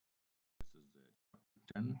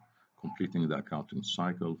10, completing the accounting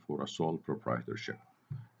cycle for a sole proprietorship.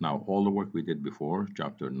 Now, all the work we did before,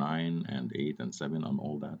 chapter 9 and 8 and 7 and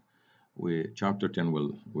all that, chapter 10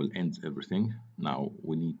 will end everything. Now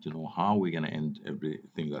we need to know how we're going to end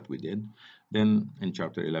everything that we did. Then in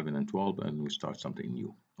chapter 11 and 12, and we start something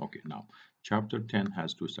new. Okay, now chapter 10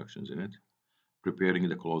 has two sections in it. Preparing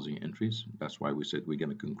the closing entries. That's why we said we're going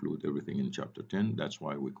to conclude everything in chapter 10. That's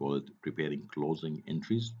why we call it preparing closing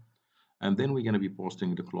entries. And then we're going to be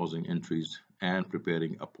posting the closing entries and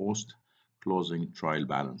preparing a post closing trial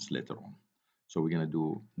balance later on. So we're going to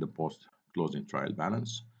do the post closing trial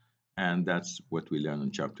balance, and that's what we learn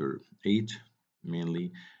in chapter 8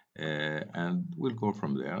 mainly, and we'll go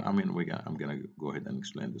from there. I mean, I'm going to go ahead and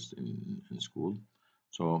explain this in school.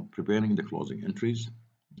 So preparing the closing entries.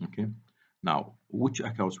 Okay, now which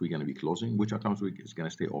accounts we're going to be closing, which accounts is going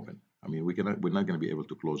to stay open. I mean, we're not going to be able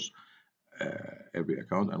to close every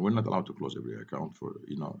account, and we're not allowed to close every account for,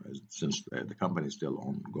 since the company is still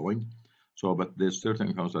ongoing. So but there's certain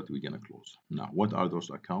accounts that we're going to close. Now what are those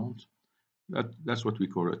accounts? That's what we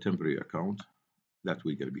call a temporary account that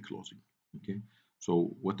we're going to be closing. Okay,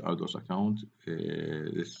 so what are those accounts?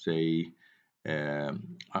 Let's say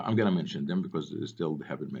I'm going to mention them because still they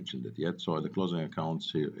haven't mentioned it yet. So the closing accounts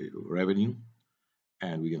here, revenue,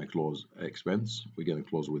 and we're going to close expense, we're going to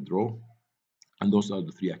close withdraw, and those are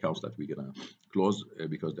the three accounts that we're going to close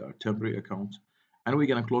because they are temporary accounts, and we're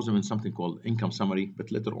going to close them in something called income summary,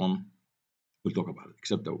 but later on we'll talk about it.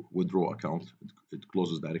 Except the withdraw account, it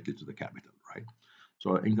closes directly to the capital, right?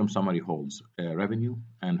 So income summary holds revenue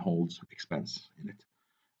and holds expense in it.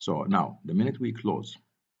 So now the minute we close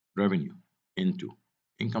revenue into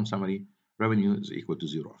income summary, revenue is equal to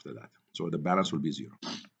 0 after that. So the balance will be 0.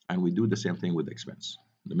 And we do the same thing with the expense.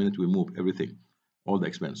 The minute we move everything, all the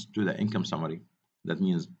expense to the income summary, that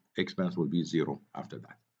means expense will be 0 after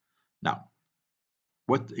that. Now,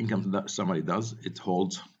 what income summary does, it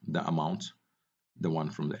holds the amount, the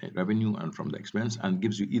one from the revenue and from the expense, and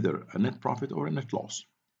gives you either a net profit or a net loss.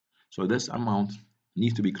 So this amount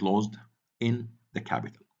needs to be closed in the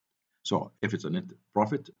capital. So if it's a net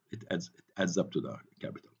profit, it adds up to the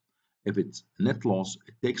capital. If it's net loss,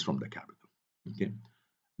 it takes from the capital. Okay,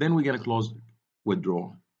 then we're going to close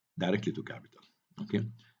withdraw directly to capital. Okay,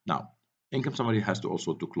 now income summary has to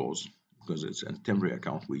also to close because it's a temporary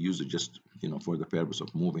account. We use it just for the purpose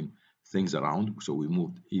of moving things around. So we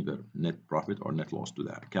moved either net profit or net loss to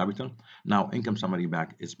the capital. Now income summary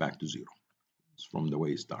is back to 0. It's from the way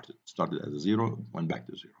it started as a 0, went back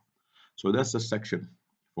to 0. So that's the section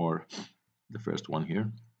for the first one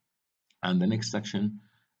here. And the next section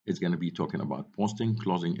is going to be talking about posting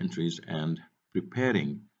closing entries and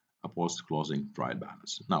preparing a post closing trial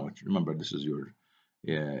balance. Now remember, this is your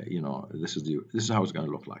this is how it's going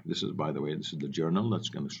to look like. This is, by the way, this is the journal that's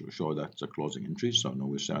going to show that the closing entries. So now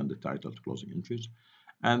we send the title to closing entries,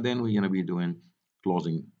 and then we're going to be doing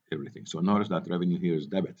closing everything. So notice that revenue here is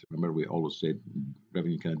debit. Remember, we always said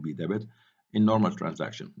revenue cannot be debit in normal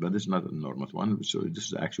transaction, but this is not a normal one. So this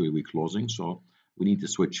is actually we closing. So we need to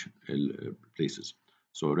switch places.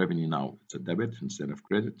 So revenue now it's a debit instead of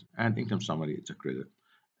credit, and income summary it's a credit.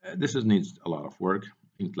 This needs a lot of work.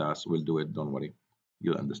 In class we'll do it. Don't worry.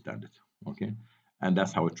 You'll understand it. Okay, and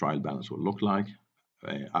that's how a trial balance will look like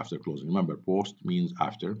after closing. Remember, post means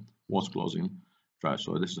after, post closing trial.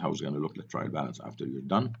 So this is how it's going to look like trial balance after you're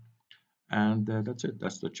done. And that's it.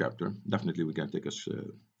 That's the chapter. Definitely we can take us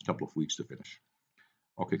a couple of weeks to finish.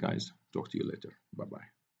 Okay guys, talk to you later. Bye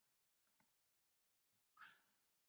bye.